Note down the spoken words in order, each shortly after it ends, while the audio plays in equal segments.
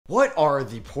What are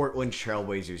the Portland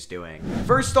Trailblazers doing?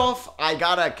 First off, I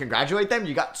gotta congratulate them.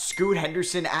 You got Scoot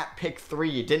Henderson at pick 3.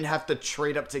 You didn't have to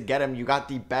trade up to get him. You got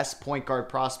the best point guard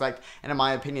prospect, and in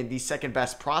my opinion, the second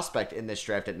best prospect in this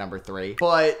draft at number 3.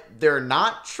 But they're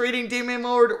not trading Damian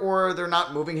Lillard, or they're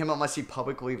not moving him unless he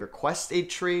publicly requests a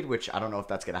trade, which I don't know if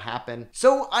that's gonna happen.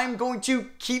 So I'm going to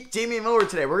keep Damian Lillard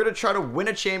today. We're gonna try to win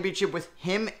a championship with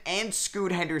him and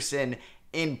Scoot Henderson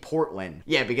in Portland.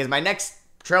 Yeah, because my next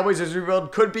Trailblazers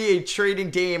rebuild could be a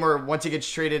trading Dame, or once he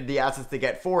gets traded, the assets they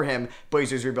get for him,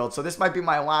 Blazers rebuild. So this might be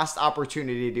my last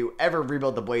opportunity to ever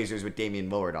rebuild the Blazers with Damian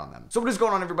Lillard on them. So what is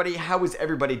going on, everybody? How is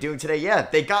everybody doing today? Yeah,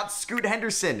 they got Scoot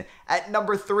Henderson at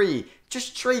number 3.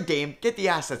 Just trade Dame, get the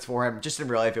assets for him. Just in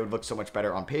real life, it would look so much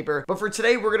better on paper. But for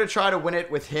today, we're going to try to win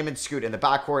it with him and Scoot in the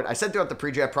backcourt. I said throughout the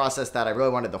pre-draft process that I really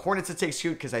wanted the Hornets to take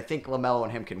Scoot because I think LaMelo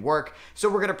and him can work. So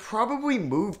we're going to probably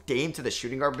move Dame to the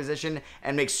shooting guard position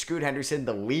and make Scoot Henderson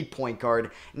the lead point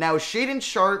guard. Now, Shaedon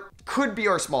Sharpe could be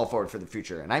our small forward for the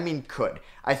future, and I mean could.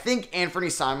 I think Anthony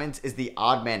Simons is the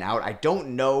odd man out. I don't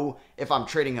know if I'm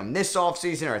trading him this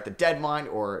offseason or at the deadline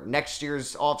or next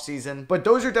year's offseason, but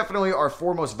those are definitely our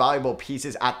 4 most valuable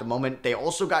pieces at the moment. They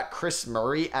also got Chris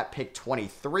Murray at pick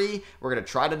 23. We're going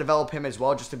to try to develop him as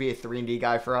well just to be a 3-and-D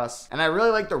guy for us. And I really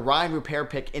like the Ryan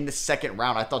Rupert pick in the 2nd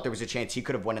round. I thought there was a chance he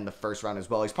could have won in the 1st round as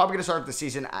well. He's probably going to start the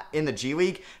season in the G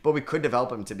League, but we could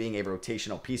develop him to being a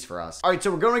rotational piece for us. All right,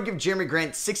 so we're going to give Jeremy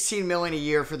Grant $16 million a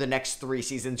year for the next 3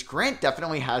 seasons. Grant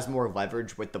definitely has more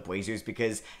leverage with the Blazers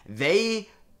because they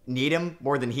need him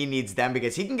more than he needs them,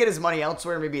 because he can get his money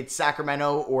elsewhere. Maybe it's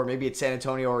Sacramento, or maybe it's San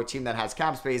Antonio, or a team that has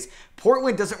cap space.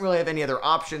 Portland doesn't really have any other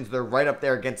options. They're right up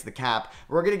there against the cap.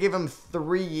 We're going to give him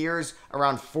 3 years,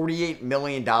 around $48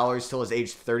 million till his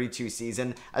age 32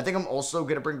 season. I think I'm also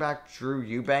going to bring back Drew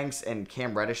Eubanks and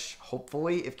Cam Reddish,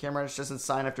 hopefully, if Cam Reddish doesn't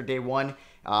sign after day 1.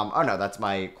 Oh no, that's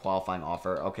my qualifying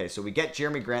offer. Okay, so we get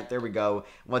Jeremy Grant. There we go.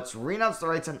 Let's renounce the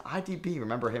rights on IDB.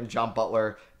 Remember him, John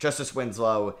Butler, Justice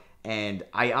Winslow, and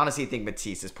I honestly think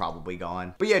Matisse is probably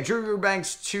gone. But yeah, Drew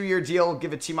Eubanks, 2-year deal.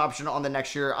 Give a team option on the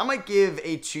next year. I might give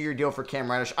a 2-year deal for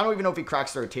Cam Reddish. I don't even know if he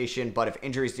cracks the rotation, but if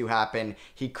injuries do happen,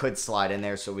 he could slide in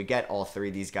there. So we get all 3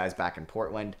 of these guys back in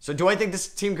Portland. So do I think this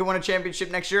team can win a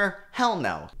championship next year? Hell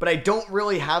no. But I don't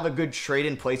really have a good trade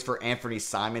in place for Anthony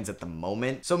Simons at the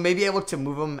moment. So maybe I look to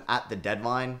move him at the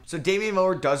deadline. So Damian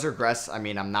Lillard does regress. I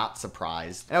mean, I'm not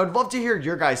surprised. And I would love to hear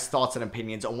your guys' thoughts and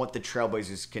opinions on what the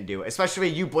Trailblazers can do, especially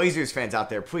you Blazers fans out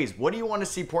there. Please, what do you want to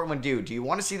see Portland do? Do you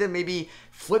want to see them maybe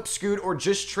flip Scoot, or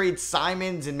just trade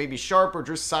Simons and maybe Sharpe, or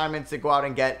just Simons to go out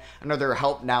and get another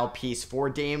help now piece for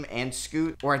Dame and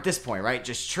Scoot? Or at this point, right,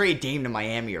 just trade Dame to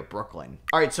Miami or Brooklyn.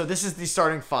 All right, so this is the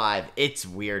starting 5. It's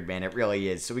weird, man. It really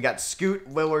is. So we got Scoot,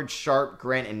 Lillard, Sharpe,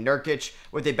 Grant, and Nurkic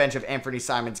with a bench of Anthony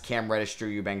Simons, Cam Reddish, Drew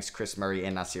Eubanks, Chris Murray,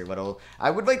 and Nasir Little.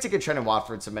 I would like to get Trendon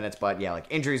Watford some minutes, but yeah, like,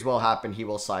 injuries will happen. He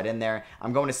will slide in there.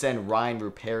 I'm going to send Ryan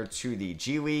Rupert to the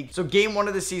G League. So game 1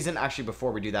 of the season, actually,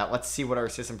 before we do that, let's see what our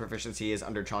system proficiency is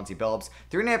under Chauncey Billups.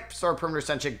 3.5 star perimeter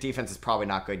centric defense is probably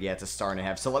not good yet. It's a 1.5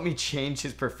 star. So let me change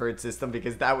his preferred system,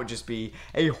 because that would just be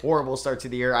a horrible start to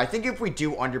the year. I think if we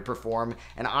do underperform,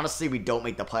 and honestly we don't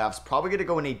make the playoffs, probably going to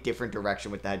go in a different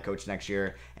direction with the head coach next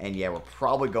year. And yeah, we're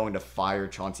probably going to fire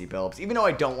Chauncey Billups, even though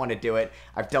I don't want to do it.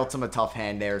 I've dealt him a tough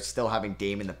hand there, still having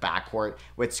Dame in the backcourt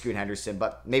with Scoot Henderson,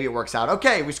 but maybe it works out.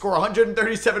 Okay, we score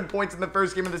 137 points in the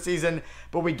first game of the season,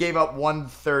 but we gave up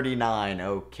 139.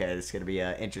 Okay, this is going to be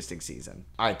an interesting season.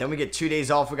 All right, then we get 2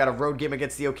 days off. We got a road game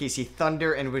against the OKC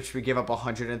Thunder, in which we give up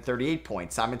 138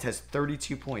 points. Simons has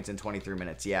 32 points in 23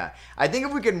 minutes. Yeah, I think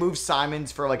if we could move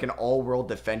Simons for like an all-world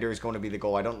defender is going to be the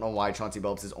goal. I don't know why Chauncey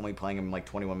Billups is only playing him like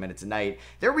 21 minutes a night.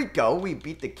 There we go. We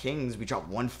beat the Kings. We dropped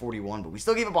 141, but we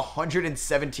still gave up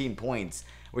 117 points,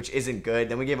 which isn't good.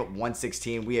 Then we gave up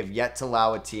 116. We have yet to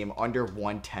allow a team under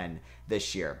 110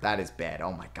 this year. That is bad.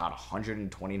 Oh my God,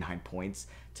 129 points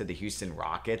to the Houston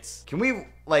Rockets. Can we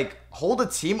like hold a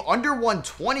team under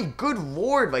 120? Good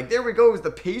Lord. Like, there we go. It was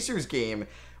the Pacers game.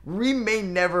 We may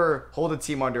never hold a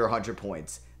team under 100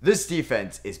 points. This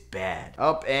defense is bad.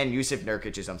 Oh, and Yusuf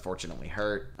Nurkic is unfortunately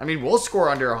hurt. I mean, we'll score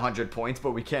under 100 points,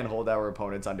 but we can't hold our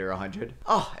opponents under 100.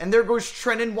 Oh, and there goes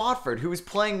Trendon Watford, who is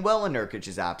playing well in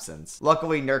Nurkic's absence.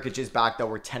 Luckily, Nurkic is back, though.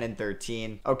 We're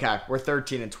 10-13. Okay, we're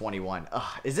 13-21.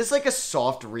 Ugh, is this like a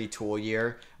soft retool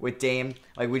year with Dame?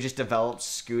 Like, we just developed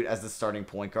Scoot as the starting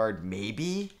point guard?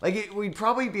 Maybe? Like, we'd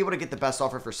probably be able to get the best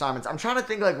offer for Simons. I'm trying to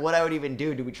think, like, what I would even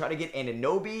do. Do we try to get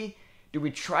Anunoby? Do we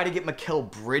try to get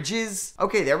Mikal Bridges?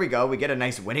 Okay, there we go. We get a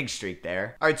nice winning streak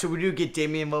there. All right, so we do get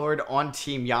Damian Lillard on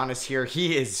Team Giannis here.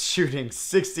 He is shooting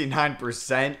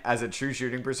 69% as a true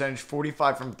shooting percentage,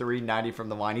 45 from 3, 90 from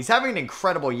the line. He's having an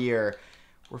incredible year.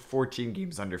 We're 14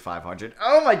 games under 500.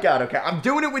 Oh my god, okay. I'm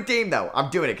doing it with Dame, though. I'm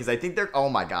doing it because I think they're... Oh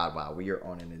my god, wow. We are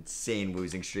on an insane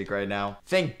losing streak right now.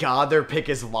 Thank god their pick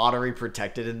is lottery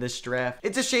protected in this draft.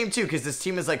 It's a shame, too, because this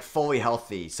team is, like, fully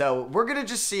healthy. So we're going to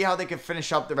just see how they can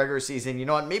finish up the regular season. You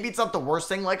know what? Maybe it's not the worst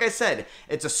thing. Like I said,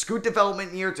 it's a Scoot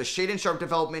development year. It's a Shaedon Sharpe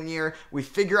development year. We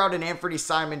figure out an Anthony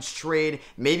Simons trade.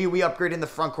 Maybe we upgrade in the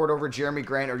front court over Jeremy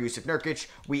Grant or Jusuf Nurkic.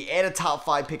 We add a top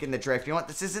 5 pick in the draft. You know what?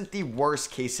 This isn't the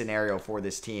worst case scenario for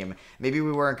this team. Maybe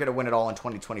we weren't going to win it all in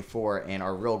 2024, and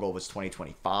our real goal was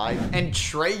 2025. And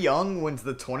Trae Young wins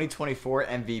the 2024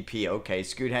 MVP. Okay,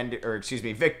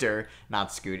 Victor,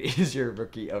 not Scoot, is your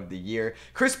rookie of the year.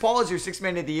 Chris Paul is your 6th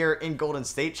man of the year in Golden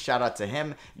State. Shout out to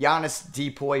him. Giannis,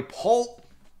 Depoy, Paul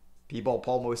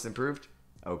most improved.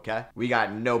 Okay. We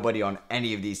got nobody on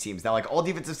any of these teams. Now, like, all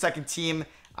defensive second team,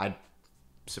 I'd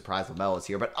surprised LaMelo is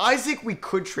here. But Isaac, we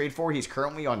could trade for. He's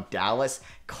currently on Dallas.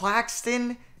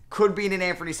 Claxton could be in an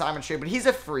Anthony Simons trade, but he's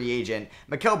a free agent.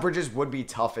 Mikal Bridges would be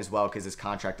tough as well because his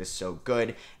contract is so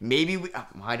good. Maybe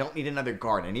I don't need another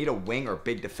guard. I need a wing or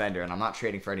big defender, and I'm not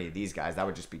trading for any of these guys. That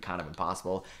would just be kind of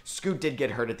impossible. Scoot did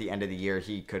get hurt at the end of the year.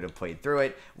 He could have played through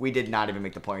it. We did not even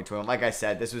make the point to him. Like I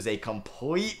said, this was a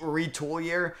complete retool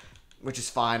year, which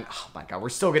is fine. Oh my god, we're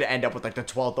still going to end up with like the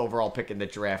 12th overall pick in the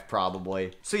draft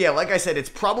probably. So yeah, like I said, it's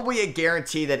probably a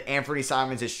guarantee that Anthony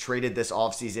Simons is traded this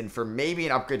offseason for maybe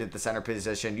an upgrade at the center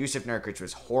position. Jusuf Nurkic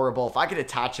was horrible. If I could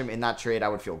attach him in that trade, I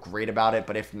would feel great about it.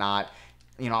 But if not,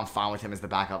 you know, I'm fine with him as the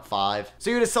backup 5. So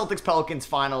you had a Celtics-Pelicans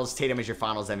finals. Tatum is your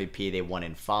finals MVP. They won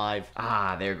in 5.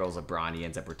 Ah, there goes LeBron. He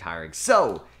ends up retiring.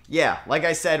 So yeah, like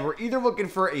I said, we're either looking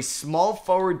for a small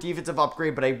forward defensive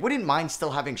upgrade, but I wouldn't mind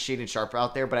still having Shaedon Sharpe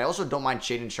out there, but I also don't mind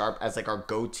Shaedon Sharpe as like our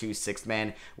go-to 6th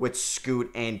man with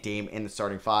Scoot and Dame in the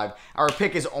starting 5. Our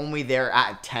pick is only there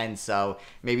at 10, so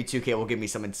maybe 2K will give me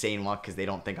some insane luck because they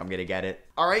don't think I'm going to get it.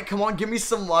 All right, come on, give me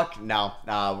some luck. No,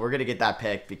 we're going to get that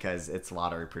pick because it's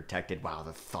lottery protected. Wow,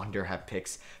 the Thunder have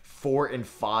picks 4 and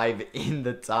 5 in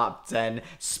the top 10.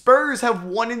 Spurs have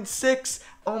 1 and 6.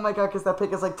 Oh my god, because that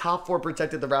pick is like top 4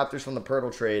 protected the Raptors from the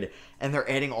Pirtle trade. And they're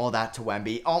adding all that to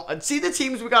Wemby. See the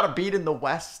teams we got to beat in the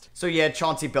West? So yeah,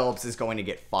 Chauncey Billups is going to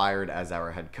get fired as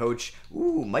our head coach.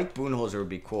 Ooh, Mike Budenholzer would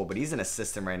be cool, but he's an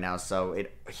assistant right now, so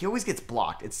he always gets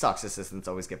blocked. It sucks assistants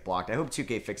always get blocked. I hope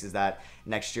 2K fixes that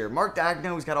next year. Mark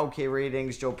Daigneault's got okay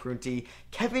ratings. Joe Prunty.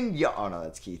 Kevin Young. Oh no,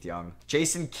 that's Keith Young.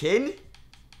 Jason Kidd?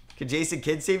 Could Jason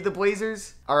Kidd save the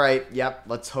Blazers? All right, yep.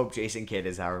 Let's hope Jason Kidd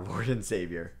is our Lord and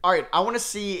Savior. All right, I want to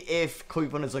see if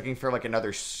Cleveland is looking for like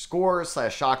another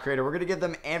scorer/shot creator. We're going to give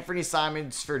them Anthony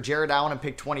Simons for Jared Allen and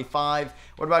pick 25.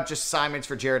 What about just Simons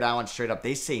for Jared Allen straight up?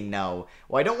 They say no.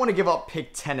 Well, I don't want to give up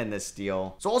pick 10 in this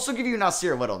deal. So I'll also give you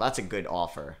Nasir Little. That's a good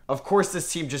offer. Of course,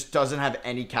 this team just doesn't have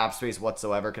any cap space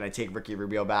whatsoever. Can I take Ricky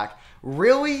Rubio back?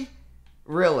 Really?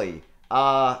 Really? Do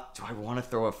I want to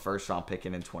throw a first-round pick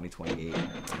in 2028?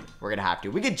 We're going to have to.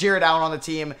 We get Jared Allen on the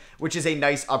team, which is a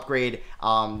nice upgrade,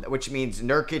 which means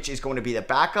Nurkic is going to be the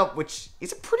backup, which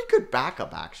is a pretty good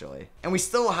backup, actually. And we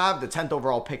still have the 10th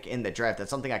overall pick in the draft. That's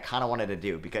something I kind of wanted to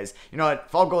do because, you know what,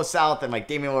 if all goes south and, like,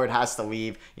 Damian Lillard has to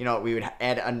leave, you know, we would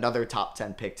add another top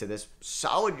 10 pick to this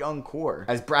solid young core,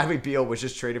 as Bradley Beal was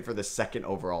just traded for the 2nd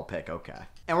overall pick. Okay.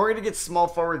 And we're going to get small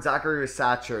forward Zachary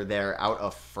Satcher there out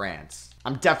of France.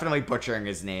 I'm definitely butchering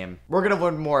his name. We're going to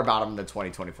learn more about him in the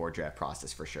 2024 draft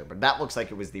process for sure, but that looks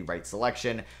like it was the right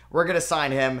selection. We're going to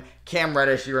sign him. Cam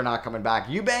Reddish, you are not coming back.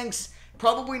 Eubanks,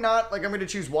 probably not. Like, I'm going to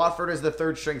choose Watford as the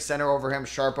 3rd string center over him.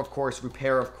 Sharp, of course.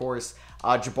 Repair, of course.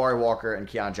 Jabari Walker and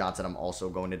Keon Johnson, I'm also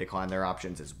going to decline their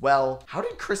options as well. How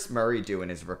did Chris Murray do in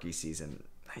his rookie season?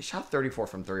 He shot 34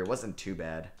 from 3. It wasn't too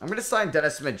bad. I'm going to sign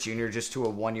Dennis Smith Jr. just to a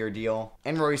 1-year deal.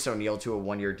 And Royce O'Neal to a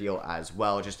 1-year deal as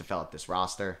well, just to fill out this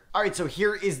roster. All right, so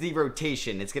here is the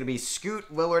rotation. It's going to be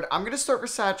Scoot, Lillard. I'm going to start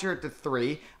with Satcher at the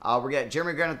 3. We're going to get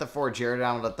Jeremy Grant at the 4, Jared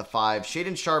Allen at the 5.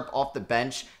 Shaedon Sharpe off the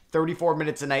bench, 34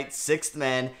 minutes a night, 6th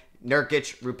man.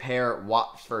 Nurkic, Repair,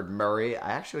 Watford, Murray.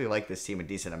 I actually like this team a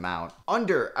decent amount.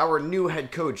 Under our new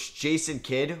head coach, Jason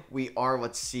Kidd, we are,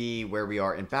 let's see where we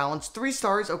are in balance. 3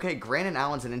 stars. Okay, Grant and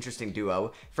Allen's an interesting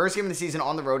duo. First game of the season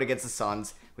on the road against the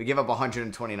Suns. We give up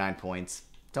 129 points.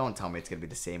 Don't tell me it's going to be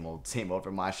the same old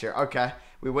from last year. Okay.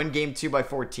 We win game 2 by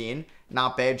 14.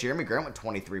 Not bad. Jeremy Grant with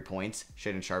 23 points.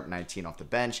 Shaedon Sharpe, 19 off the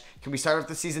bench. Can we start off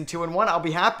the season 2-1? I'll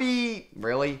be happy.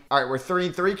 Really? All right, we're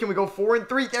 3-3. Can we go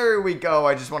 4-3? There we go.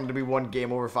 I just wanted to be 1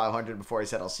 game over 500 before I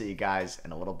said I'll see you guys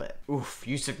in a little bit. Oof.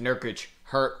 Jusuf Nurkic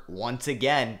hurt once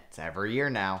again. It's every year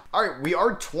now. All right, we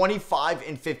are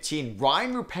 25-15.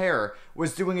 Ryan Repair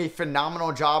was doing a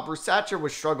phenomenal job. Satcher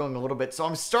was struggling a little bit, so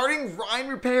I'm starting Ryan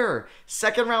Repair.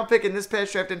 2nd round pick in this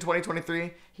past draft in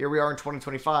 2023. here we are in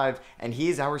 2025, and he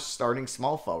is our starting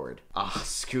small forward.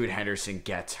 Scoot Henderson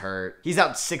gets hurt. He's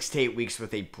out 6 to 8 weeks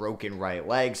with a broken right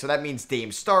leg, so that means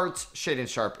Dame starts, Shaedon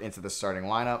Sharpe into the starting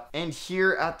lineup. And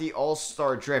here at the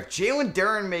All-Star Draft, Jalen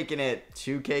Duren making it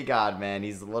 2K God, man.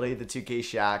 He's literally the 2K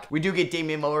Shaq. We do get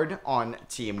Damian Lillard on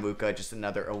Team Luka, just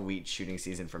another elite shooting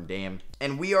season from Dame.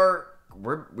 And we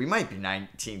might be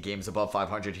 19 games above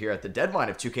 500 here at the deadline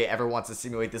if 2K ever wants to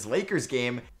simulate this Lakers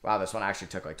game. Wow, this one actually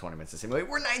took like 20 minutes to simulate.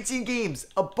 We're 19 games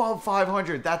above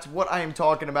 500. That's what I am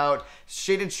talking about.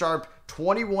 Shaedon Sharpe,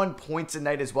 21 points a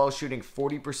night as well, shooting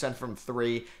 40% from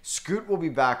 3. Scoot will be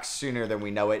back sooner than we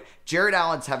know it. Jared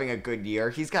Allen's having a good year.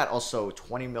 He's got also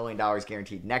 $20 million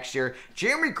guaranteed next year.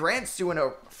 Jeremy Grant's doing a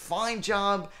fine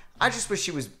job. I just wish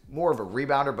he was more of a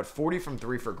rebounder, but 40 from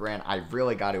 3 for Grant, I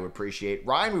really got to appreciate.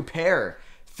 Ryan Rupert,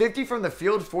 50 from the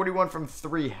field, 41 from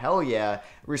 3. Hell yeah.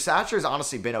 Rusacher's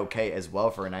honestly been okay as well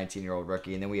for a 19-year-old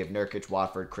rookie. And then we have Nurkic,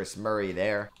 Watford, Chris Murray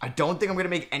there. I don't think I'm going to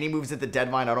make any moves at the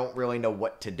deadline. I don't really know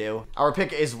what to do. Our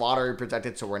pick is lottery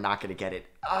protected, so we're not going to get it.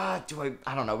 I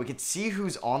don't know. We could see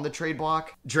who's on the trade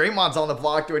block. Draymond's on the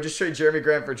block. Do I just trade Jeremy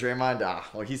Grant for Draymond?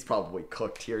 Well, he's probably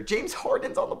cooked here. James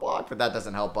Harden's on the block, but that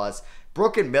doesn't help us.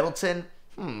 Brooke and Middleton.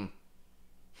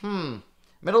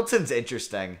 Middleton's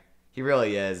interesting. He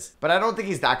really is. But I don't think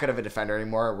he's that good of a defender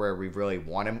anymore where we really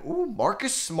want him. Ooh,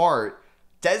 Marcus Smart,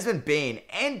 Desmond Bane,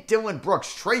 and Dylan Brooks.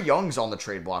 Trae Young's on the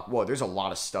trade block. Whoa, there's a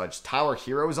lot of studs. Tyler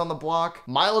Hero's on the block.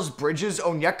 Miles Bridges,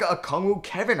 Onyeka Okongwu,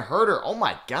 Kevin Huerter. Oh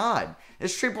my God.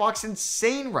 This trade block's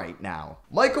insane right now.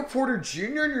 Michael Porter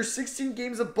Jr. in your 16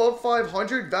 games above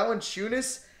 500.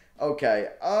 Valanciunas. Okay,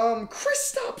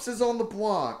 Kristaps is on the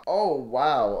block. Oh,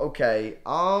 wow, okay.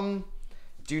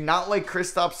 Do not like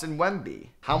Kristaps and Wemby.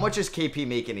 How much is KP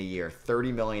making a year?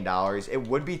 $30 million. It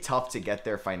would be tough to get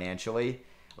there financially.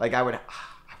 Like, I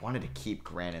wanted to keep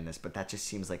Grant in this, but that just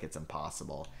seems like it's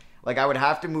impossible. Like, I would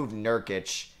have to move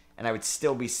Nurkic, and I would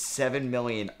still be $7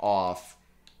 million off.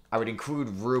 I would include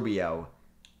Rubio.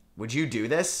 Would you do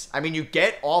this? I mean, you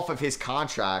get off of his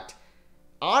contract.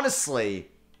 Honestly,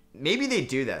 maybe they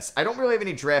do this. I don't really have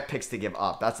any draft picks to give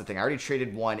up. That's the thing. I already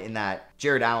traded one in that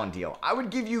Jared Allen deal. I would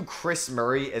give you Chris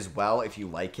Murray as well if you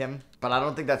like him, but I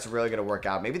don't think that's really going to work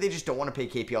out. Maybe they just don't want to pay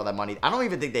KP all that money. I don't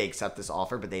even think they accept this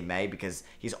offer, but they may because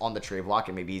he's on the trade block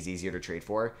and maybe he's easier to trade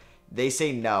for. They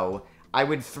say no. I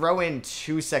would throw in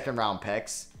 2 second-round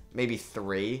picks, maybe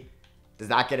 3. Does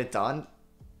that get it done?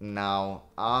 No.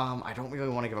 I don't really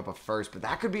want to give up a first, but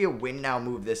that could be a win-now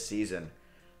move this season.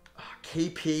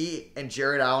 KP and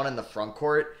Jared Allen in the front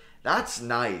court. That's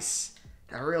nice.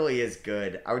 That really is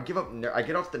good. I would give up. I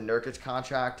get off the Nurkic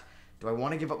contract. Do I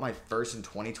want to give up my first in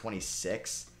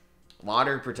 2026?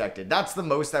 Lottery protected. That's the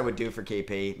most I would do for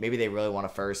KP. Maybe they really want a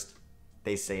first.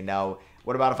 They say no.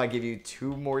 What about if I give you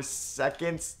 2 more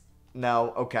seconds?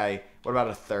 No. Okay. What about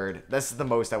a third? This is the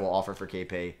most I will offer for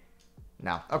KP.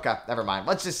 No. Okay. Never mind.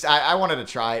 Let's just... I wanted to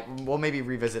try it. We'll maybe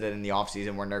revisit it in the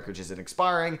offseason where Nurkic isn't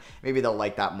expiring. Maybe they'll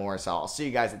like that more. So I'll see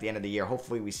you guys at the end of the year.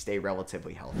 Hopefully we stay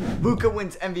relatively healthy. Luka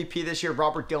wins MVP this year.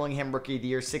 Robert Dillingham, Rookie of the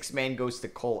Year. 6th man goes to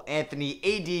Cole Anthony.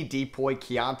 AD, Depoy,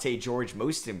 Keontae George,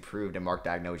 Most Improved, and Mark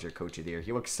Daigneault, Coach of the Year.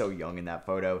 He looks so young in that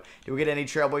photo. Do we get any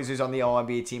Trailblazers on the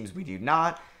All-NBA teams? We do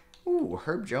not. Ooh,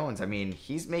 Herb Jones. I mean,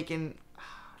 he's making...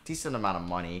 decent amount of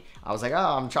money. I was like,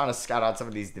 oh, I'm trying to scout out some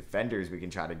of these defenders we can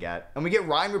try to get. And we get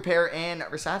Ryan Rupert and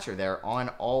Rusacher there on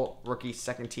all rookie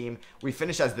second team. We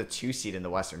finish as the 2 seed in the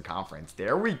Western Conference.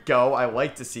 There we go. I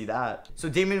like to see that. So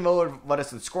Damian Lillard led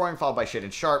us in scoring, followed by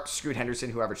Shaedon Sharpe, Scoot Henderson,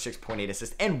 who averaged 6.8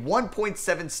 assists and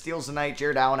 1.7 steals a night.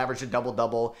 Jared Allen averaged a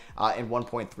double-double and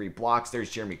 1.3 blocks. There's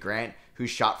Jeremy Grant, who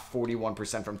shot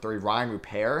 41% from 3. Ryan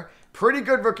Rupert, pretty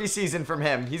good rookie season from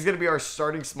him. He's going to be our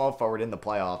starting small forward in the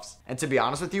playoffs. And to be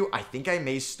honest with you, I think I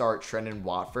may start Trendon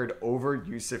Watford over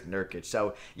Yusuf Nurkic.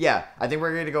 So, yeah, I think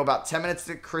we're going to go about 10 minutes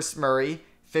to Chris Murray,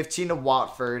 15 to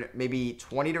Watford, maybe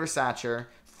 20 to Rusacher,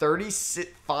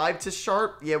 35 to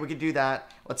Sharpe. Yeah, we could do that.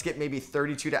 Let's get maybe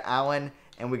 32 to Allen.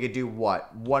 And we could do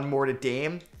what? 1 more to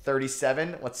Dame,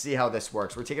 37. Let's see how this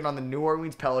works. We're taking on the New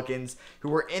Orleans Pelicans, who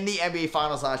were in the NBA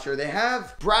Finals last year. They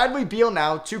have Bradley Beal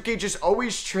now. 2K just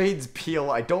always trades Beal.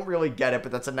 I don't really get it,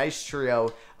 but that's a nice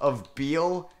trio of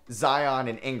Beal, Zion,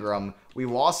 and Ingram. We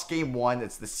lost game 1.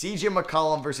 It's the CJ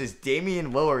McCollum versus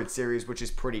Damian Lillard series, which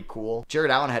is pretty cool.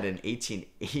 Jared Allen had an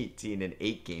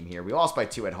 18-18-8 game here. We lost by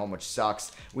 2 at home, which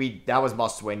sucks. That was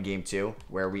must-win game 2,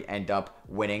 where we end up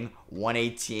winning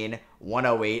 118-108.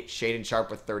 Shaedon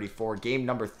Sharpe with 34. Game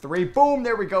number 3. Boom,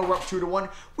 there we go. We're up 2-1.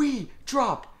 We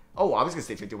drop. Oh, I was going to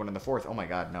say 51 in the 4th. Oh my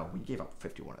God, no. We gave up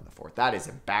 51 in the 4th. That is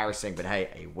embarrassing, but hey,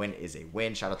 a win is a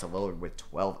win. Shout out to Lillard with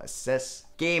 12 assists.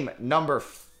 Game number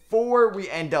 4, we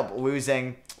end up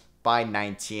losing by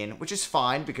 19, which is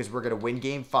fine because we're going to win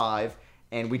game 5.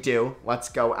 And we do. Let's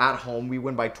go. At home, we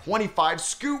win by 25.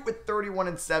 Scoot with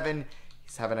 31-7.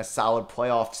 He's having a solid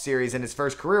playoff series in his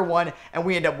first career one, and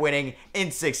we end up winning in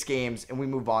 6 games, and we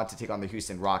move on to take on the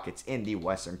Houston Rockets in the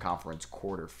Western Conference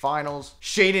quarterfinals.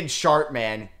 Shaedon Sharpe,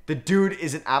 man, the dude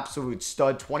is an absolute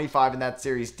stud. 25 in that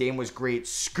series. Dame was great.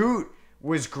 Scoot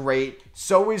was great.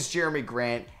 So is Jeremy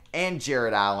Grant and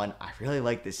Jared Allen. I really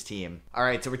like this team. All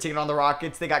right, so we're taking on the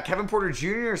Rockets. They got Kevin Porter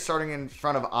Jr. starting in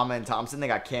front of Amen Thompson. They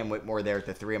got Cam Whitmore there at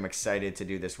the 3. I'm excited to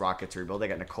do this Rockets rebuild. They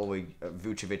got Nikola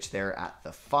Vucevic there at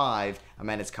the 5.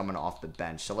 Amen is coming off the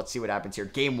bench. So let's see what happens here.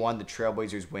 Game 1, the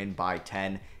Trailblazers win by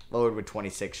 10. Lillard with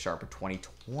 26, Sharpe with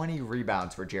 20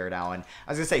 rebounds for Jared Allen.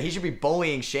 I was going to say, he should be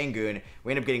bullying Şengün.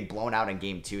 We end up getting blown out in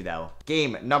game 2, though.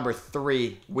 Game number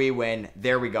 3, we win.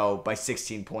 There we go, by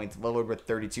 16 points. Lillard with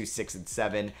 32, 6, and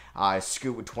 7.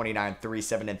 Scoot with 29, 3,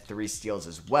 7, and 3 steals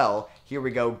as well. Here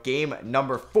we go. Game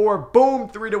number 4. Boom,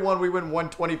 3-1. We win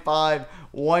 125,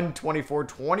 124,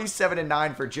 27, and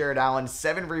 9 for Jared Allen.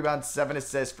 7 rebounds, 7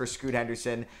 assists for Scoot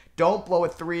Henderson. Don't blow a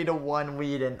 3-1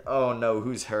 lead, and oh no,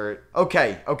 who's hurt?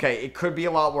 Okay, it could be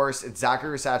a lot worse. It's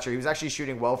Zachary Satcher. He was actually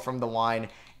shooting well from the line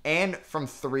and from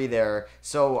 3 there.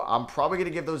 So I'm probably going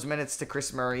to give those minutes to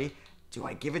Chris Murray. Do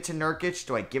I give it to Nurkic?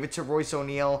 Do I give it to Royce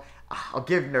O'Neal? I'll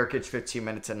give Nurkic 15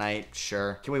 minutes a night.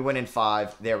 Sure. Can we win in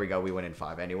 5? There we go. We win in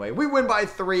 5 anyway. We win by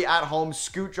 3 at home.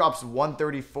 Scoot drops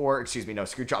 134. Excuse me. No,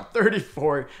 Scoot dropped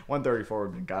 34. 134 would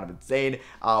have been kind of insane.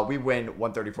 We win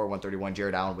 134, 131.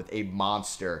 Jared Allen with a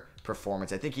monster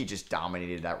performance. I think he just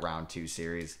dominated that round 2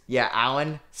 series. Yeah,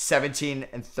 Allen, 17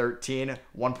 and 13.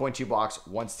 1.2 blocks,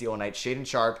 1 steal a night. Shaedon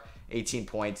Sharpe, 18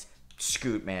 points.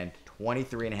 Scoot, man,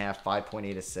 23.5,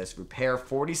 5.8 assists. Repair,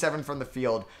 47 from the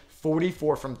field.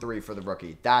 44 from 3 for the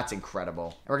rookie. That's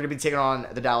incredible. And we're going to be taking on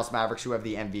the Dallas Mavericks, who have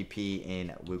the MVP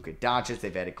in Luka Doncic.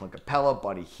 They've added Clint Capella,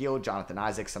 Buddy Hield, Jonathan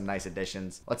Isaac, some nice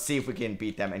additions. Let's see if we can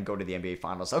beat them and go to the NBA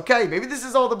Finals. Okay, maybe this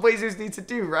is all the Blazers need to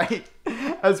do, right?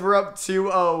 As we're up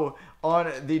 2-0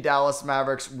 on the Dallas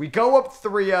Mavericks. We go up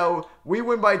 3-0. We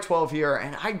win by 12 here,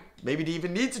 and I maybe didn't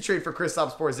even need to trade for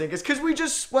Kristaps Porzingis because we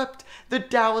just swept the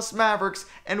Dallas Mavericks,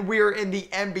 and we're in the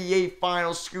NBA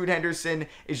Finals. Scoot Henderson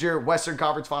is your Western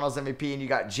Conference Finals MVP, and you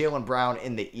got Jaylen Brown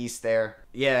in the East there.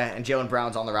 Yeah, and Jaylen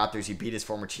Brown's on the Raptors. He beat his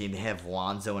former team. They have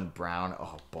Lonzo and Brown.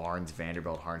 Oh, Barnes,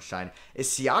 Vanderbilt, Hartenstein. Is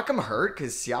Siakam hurt?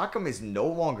 Because Siakam is no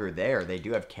longer there. They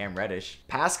do have Cam Reddish.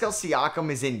 Pascal Siakam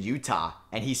is in Utah,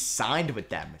 and he signed with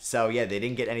them. So, yeah, they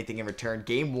didn't get anything in return.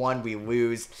 Game 1, we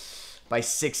lose by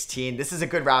 16. This is a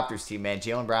good Raptors team, man.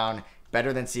 Jaylen Brown,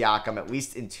 better than Siakam, at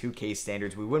least in 2K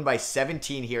standards. We win by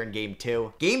 17 here in Game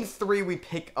 2. Game 3, we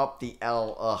pick up the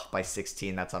L by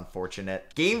 16. That's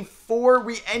unfortunate. Game 4,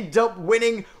 we end up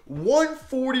winning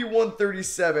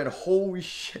 140-137. Holy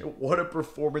shit, what a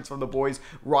performance from the boys.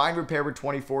 Ryan Repair with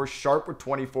 24, Sharpe with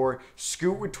 24,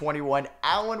 Scoot with 21,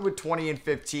 Allen with 20 and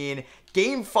 15.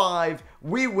 Game 5,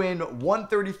 we win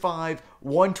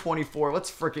 135-124. Let's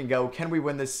freaking go. Can we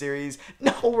win this series?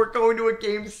 No, we're going to a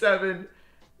Game 7.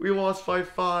 We lost by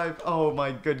 5. Oh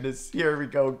my goodness. Here we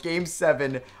go. Game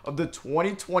 7 of the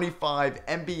 2025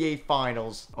 NBA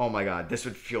Finals. Oh my God. This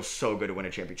would feel so good to win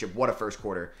a championship. What a first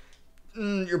quarter.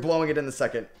 You're blowing it in the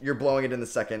second. You're blowing it in the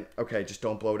second. Okay, just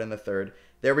don't blow it in the third.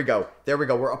 There we go. There we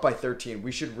go. We're up by 13.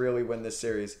 We should really win this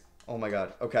series. Oh my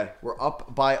God. Okay, we're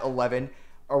up by 11.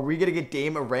 Are we going to get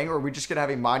Dame a ring, or are we just going to have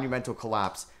a monumental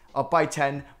collapse? Up by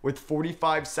 10 with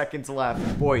 45 seconds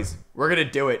left. Boys, we're going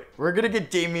to do it. We're going to get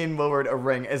Damian Lillard a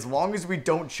ring as long as we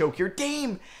don't choke here.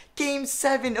 Dame, Game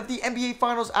 7 of the NBA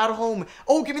Finals at home.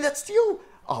 Oh, give me that steal.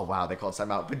 Oh, wow, they called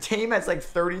timeout. But Dame has like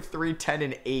 33, 10,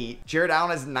 and 8. Jared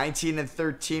Allen has 19 and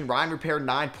 13. Ryan Repair,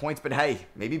 9 points. But hey,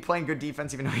 maybe playing good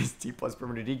defense even though he's D+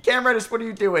 perimeter D. Cam Reddish, what are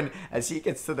you doing? As he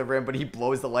gets to the rim, but he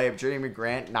blows the layup. Jeremy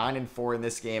Grant, 9 and 4 in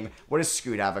this game. What does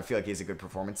Scoot have? I feel like he has a good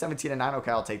performance. 17 and 9.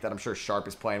 Okay, I'll take that. I'm sure Sharpe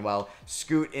is playing well.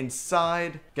 Scoot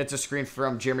inside. Gets a screen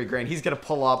from Jeremy Grant. He's going to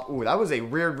pull up. Ooh, that was a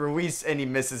weird release, and he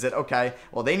misses it. Okay,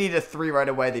 well, they need a 3 right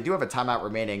away. They do have a timeout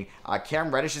remaining.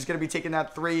 Cam Reddish is going to be taking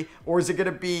that 3, or is it going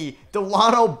to be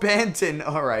Delano Banton?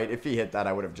 All right, if he hit that,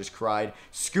 I would have just cried.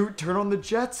 Scoot, turn on the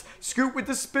Jets. Scoot with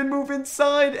the spin move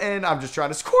inside, and I'm just trying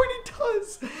to score, and he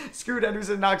does. Scoot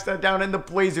Henderson knocks that down, and the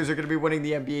Blazers are going to be winning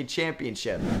the NBA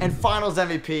championship. And Finals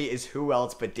MVP is who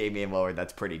else but Damian Lillard.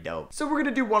 That's pretty dope. So we're going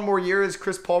to do one more year as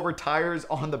Chris Paul retires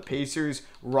on the Pacers,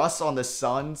 Russ on the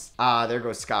Suns. There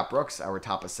goes Scott Brooks, our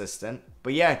top assistant.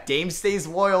 But yeah, Dame stays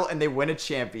loyal, and they win a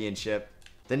championship.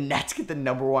 The Nets get the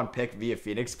 #1 pick via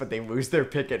Phoenix, but they lose their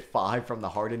pick at 5 from the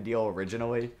Harden deal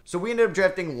originally. So we ended up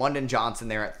drafting London Johnson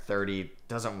there at 30.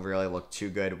 Doesn't really look too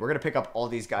good. We're going to pick up all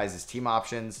these guys as team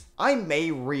options. I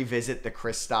may revisit the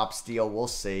Kristaps deal. We'll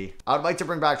see. I would like to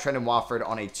bring back Trendon Watford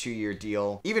on a 2-year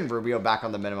deal. Even Rubio back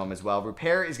on the minimum as well.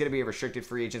 Repair is going to be a restricted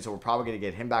free agent, so we're probably going to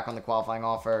get him back on the qualifying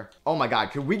offer. Oh my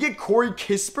God. Could we get Corey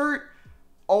Kispert?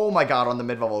 Oh my God, on the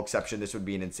mid-level exception, this would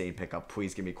be an insane pickup.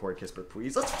 Please give me Corey Kispert,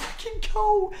 please. Let's freaking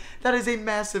go. That is a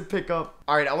massive pickup.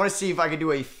 All right, I want to see if I can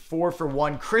do a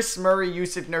 4-for-1. Chris Murray,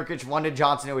 Yusuf Nurkic, London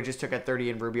Johnson, who we just took at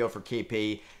 30, and Rubio for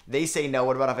KP. They say no.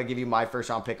 What about if I give you my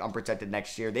first-round pick unprotected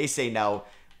next year? They say no.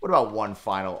 What about one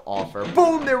final offer?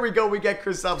 Boom, there we go. We get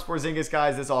Kristaps Porzingis,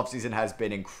 guys. This offseason has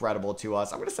been incredible to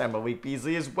us. I'm going to sign Malik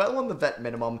Beasley as well on the vet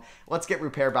minimum. Let's get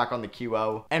Repair back on the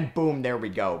QO. And boom, there we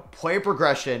go. Player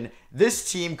progression.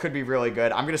 This team could be really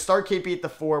good. I'm going to start KP at the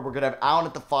 4. We're going to have Allen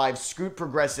at the 5. Scoot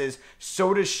progresses.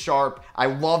 So does Sharp. I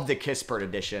love the Kispert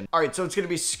edition. All right, so it's going to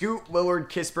be Scoot, Lillard,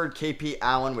 Kispert, KP,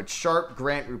 Allen with Sharp,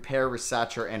 Grant, Repair,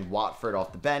 Resacher, and Watford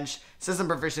off the bench. System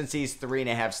proficiencies,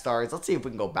 3.5 stars. Let's see if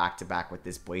we can go back-to-back with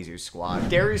this Blazers squad.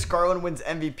 Darius Garland wins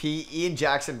MVP. Ian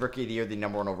Jackson, Rookie of the Year, the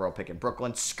 #1 overall pick in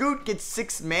Brooklyn. Scoot gets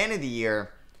 6th Man of the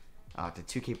Year. Did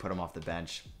 2K put him off the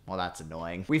bench? Well, that's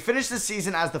annoying. We finished the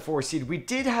season as the 4 seed. We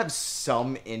did have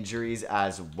some injuries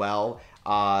as well.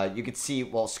 You could see,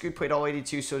 well, Scoot played all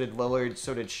 82, so did Lillard,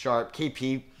 so did Sharp.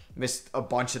 KP missed a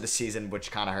bunch of the season,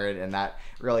 which kind of hurt, and that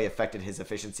really affected his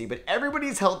efficiency. But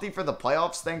everybody's healthy for the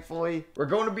playoffs, thankfully. We're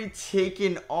going to be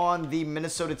taking on the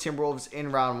Minnesota Timberwolves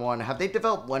in round 1. Have they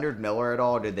developed Leonard Miller at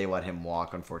all, or did they let him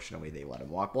walk? Unfortunately, they let him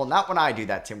walk. Well, not when I do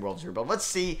that Timberwolves rebuild. Let's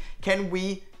see. Can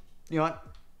we, you know what,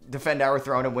 defend our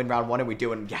throne and win round 1? And we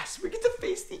do, and yes, we get to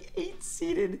face the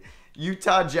 8-seeded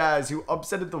Utah Jazz, who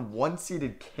upsetted the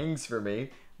 1-seeded Kings for me.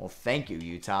 Well, thank you,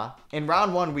 Utah. In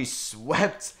round 1, we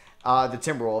swept the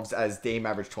Timberwolves as Dame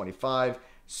averaged 25,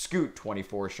 Scoot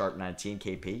 24, Sharp 19,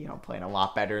 KP, you know, playing a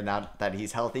lot better now that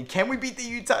he's healthy. Can we beat the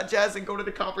Utah Jazz and go to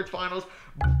the conference finals?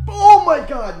 Oh my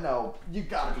God, no. You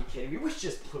gotta be kidding me. We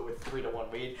just blew a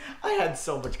 3-1 lead. I had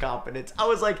so much confidence. I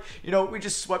was like, you know, we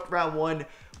just swept round 1.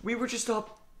 We were just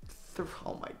up.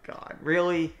 Oh my God,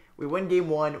 really? We win game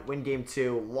 1, win game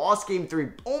 2, lost game 3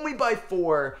 only by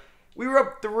 4. We were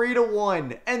up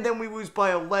 3-1, and then we lose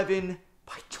by 11.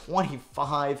 By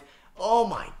 25. Oh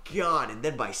my God. And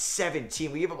then by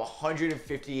 17. We gave up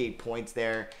 158 points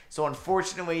there. So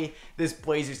unfortunately, this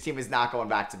Blazers team is not going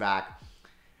back-to-back.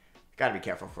 Gotta be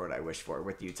careful for what I wish for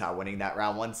with Utah winning that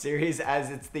round 1 series, as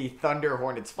it's the Thunder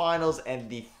Hornets finals and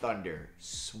the Thunder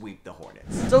sweep the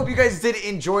Hornets. So hope you guys did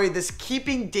enjoy this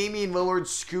keeping Damian Lillard,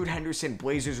 Scoot Henderson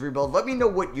Blazers rebuild. Let me know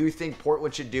what you think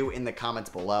Portland should do in the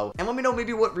comments below. And let me know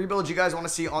maybe what rebuilds you guys want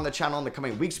to see on the channel in the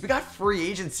coming weeks. We got free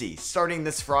agency starting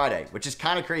this Friday, which is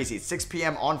kind of crazy. It's 6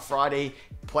 p.m. on Friday.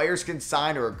 Players can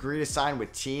sign or agree to sign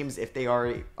with teams if they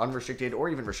are unrestricted or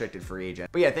even restricted free agent.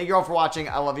 But yeah, thank you all for watching.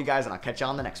 I love you guys, and I'll catch you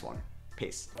on the next one.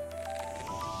 Peace.